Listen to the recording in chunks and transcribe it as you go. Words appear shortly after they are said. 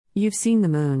You've seen the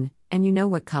moon, and you know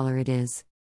what color it is.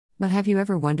 But have you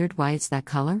ever wondered why it's that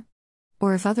color?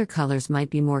 Or if other colors might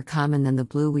be more common than the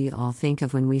blue we all think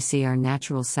of when we see our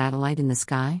natural satellite in the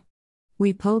sky?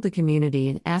 We polled the community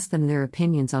and asked them their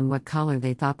opinions on what color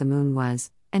they thought the moon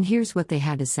was, and here's what they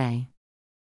had to say.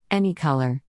 Any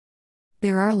color.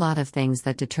 There are a lot of things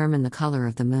that determine the color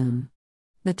of the moon.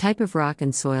 The type of rock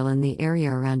and soil in the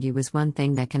area around you is one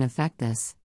thing that can affect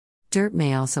this. Dirt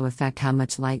may also affect how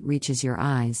much light reaches your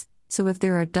eyes, so if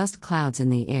there are dust clouds in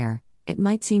the air, it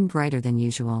might seem brighter than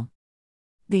usual.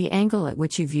 The angle at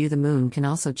which you view the moon can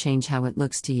also change how it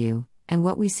looks to you, and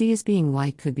what we see as being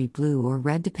white could be blue or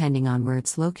red depending on where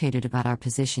it's located about our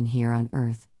position here on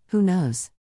Earth, who knows?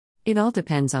 It all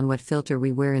depends on what filter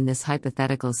we wear in this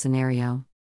hypothetical scenario.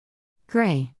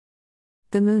 Gray.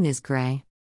 The moon is gray.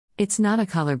 It's not a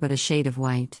color but a shade of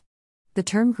white. The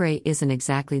term gray isn't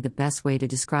exactly the best way to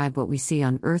describe what we see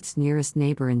on Earth's nearest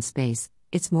neighbor in space.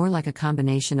 It's more like a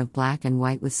combination of black and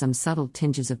white with some subtle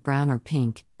tinges of brown or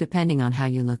pink, depending on how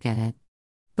you look at it.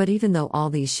 But even though all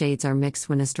these shades are mixed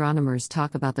when astronomers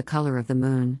talk about the color of the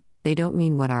moon, they don't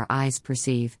mean what our eyes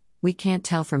perceive. We can't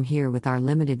tell from here with our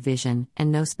limited vision and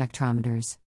no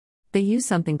spectrometers. They use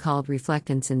something called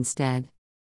reflectance instead.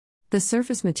 The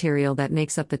surface material that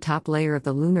makes up the top layer of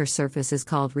the lunar surface is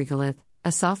called regolith,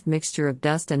 a soft mixture of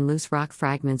dust and loose rock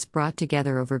fragments brought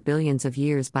together over billions of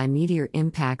years by meteor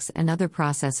impacts and other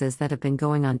processes that have been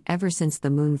going on ever since the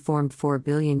moon formed 4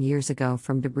 billion years ago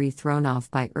from debris thrown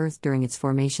off by Earth during its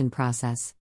formation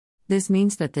process. This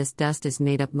means that this dust is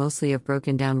made up mostly of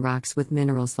broken down rocks with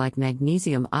minerals like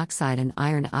magnesium oxide and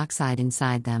iron oxide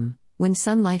inside them. When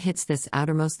sunlight hits this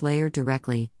outermost layer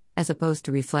directly, as opposed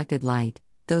to reflected light,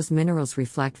 those minerals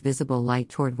reflect visible light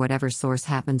toward whatever source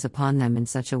happens upon them in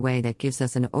such a way that gives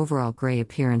us an overall gray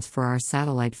appearance for our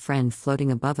satellite friend floating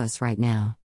above us right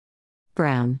now.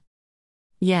 Brown.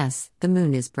 Yes, the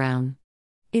moon is brown.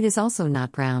 It is also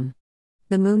not brown.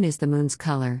 The moon is the moon's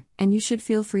color, and you should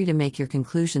feel free to make your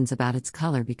conclusions about its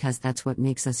color because that's what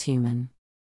makes us human.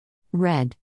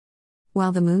 Red.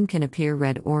 While the moon can appear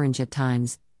red-orange at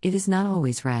times, it is not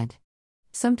always red.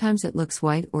 Sometimes it looks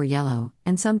white or yellow,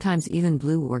 and sometimes even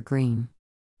blue or green.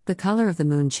 The color of the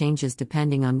moon changes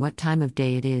depending on what time of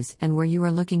day it is and where you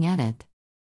are looking at it.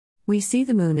 We see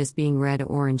the moon as being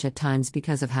red-orange at times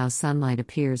because of how sunlight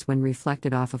appears when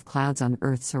reflected off of clouds on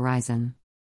Earth's horizon.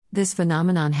 This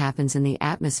phenomenon happens in the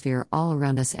atmosphere all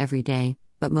around us every day,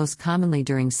 but most commonly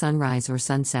during sunrise or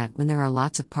sunset when there are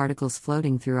lots of particles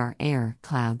floating through our air,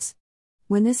 clouds.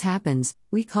 When this happens,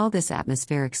 we call this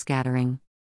atmospheric scattering.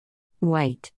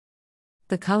 White.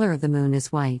 The color of the moon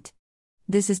is white.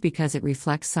 This is because it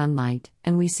reflects sunlight,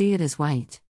 and we see it as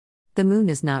white. The moon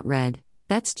is not red.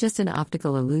 That's just an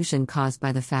optical illusion caused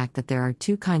by the fact that there are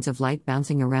two kinds of light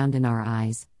bouncing around in our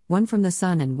eyes, one from the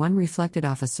sun and one reflected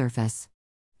off a surface.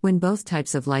 When both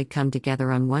types of light come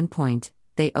together on one point,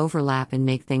 they overlap and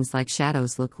make things like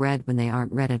shadows look red when they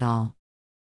aren't red at all.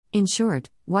 In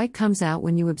short, white comes out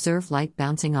when you observe light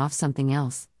bouncing off something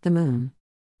else, the moon.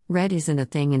 Red isn't a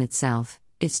thing in itself,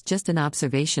 it's just an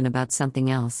observation about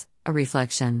something else, a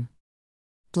reflection.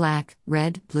 Black,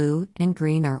 red, blue, and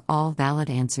green are all valid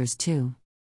answers too.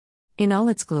 In all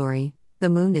its glory, the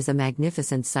moon is a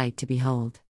magnificent sight to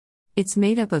behold. It's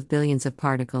made up of billions of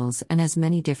particles and has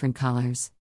many different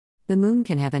colors. The moon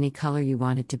can have any color you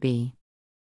want it to be.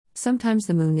 Sometimes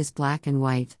the moon is black and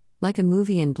white, like a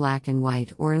movie in black and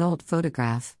white or an old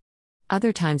photograph.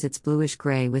 Other times it's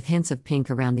bluish-gray with hints of pink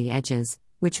around the edges,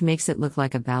 which makes it look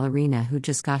like a ballerina who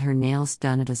just got her nails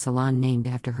done at a salon named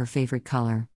after her favorite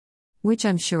color. Which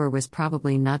I'm sure was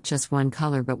probably not just one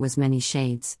color but was many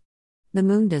shades. The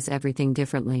moon does everything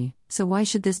differently, so why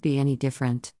should this be any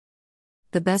different?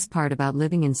 The best part about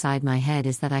living inside my head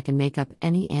is that I can make up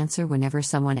any answer whenever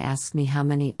someone asks me how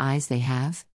many eyes they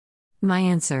have. My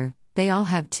answer, they all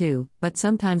have two, but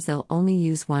sometimes they'll only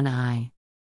use one eye.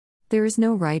 There is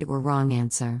no right or wrong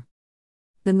answer.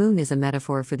 The moon is a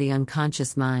metaphor for the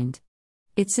unconscious mind.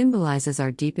 It symbolizes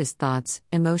our deepest thoughts,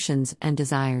 emotions, and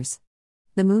desires.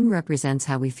 The moon represents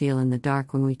how we feel in the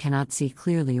dark when we cannot see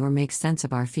clearly or make sense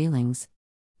of our feelings.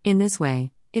 In this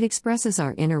way, it expresses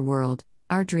our inner world,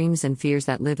 our dreams and fears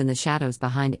that live in the shadows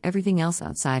behind everything else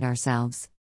outside ourselves.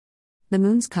 The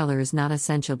moon's color is not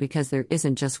essential because there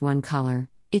isn't just one color,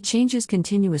 it changes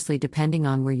continuously depending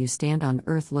on where you stand on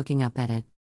Earth looking up at it.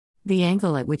 The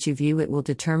angle at which you view it will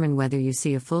determine whether you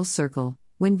see a full circle,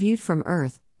 when viewed from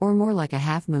Earth, or more like a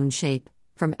half-moon shape,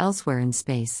 from elsewhere in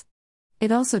space.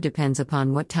 It also depends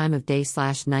upon what time of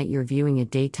day/night you're viewing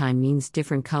it. Daytime means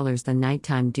different colors than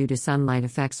nighttime due to sunlight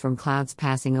effects from clouds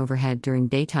passing overhead during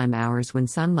daytime hours when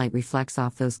sunlight reflects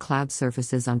off those cloud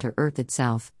surfaces onto Earth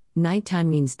itself, Nighttime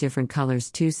means different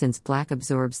colors too, since black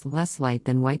absorbs less light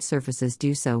than white surfaces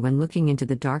do so when looking into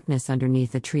the darkness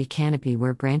underneath a tree canopy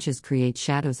where branches create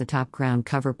shadows atop ground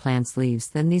cover plants' leaves.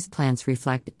 Then these plants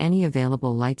reflect any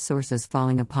available light sources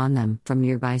falling upon them, from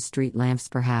nearby street lamps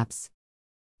perhaps.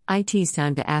 It's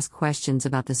time to ask questions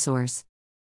about the source.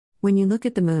 When you look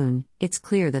at the moon, it's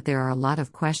clear that there are a lot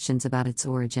of questions about its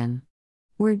origin.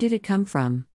 Where did it come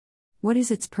from? What is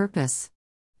its purpose?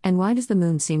 And why does the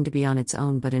moon seem to be on its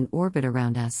own but in orbit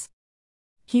around us?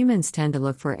 Humans tend to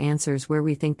look for answers where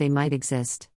we think they might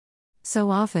exist. So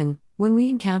often, when we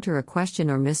encounter a question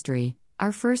or mystery,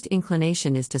 our first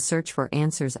inclination is to search for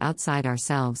answers outside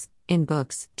ourselves, in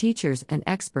books, teachers, and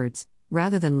experts,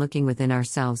 rather than looking within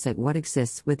ourselves at what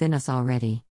exists within us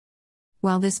already.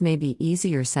 While this may be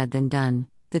easier said than done,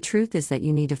 the truth is that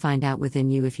you need to find out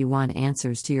within you if you want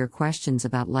answers to your questions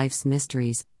about life's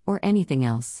mysteries, or anything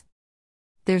else.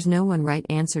 There's no one right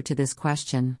answer to this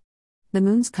question. The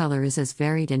moon's color is as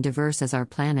varied and diverse as our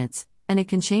planets, and it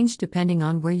can change depending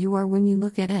on where you are when you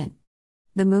look at it.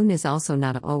 The moon is also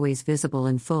not always visible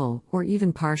in full, or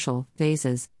even partial,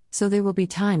 phases, so there will be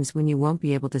times when you won't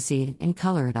be able to see it in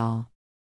color at all.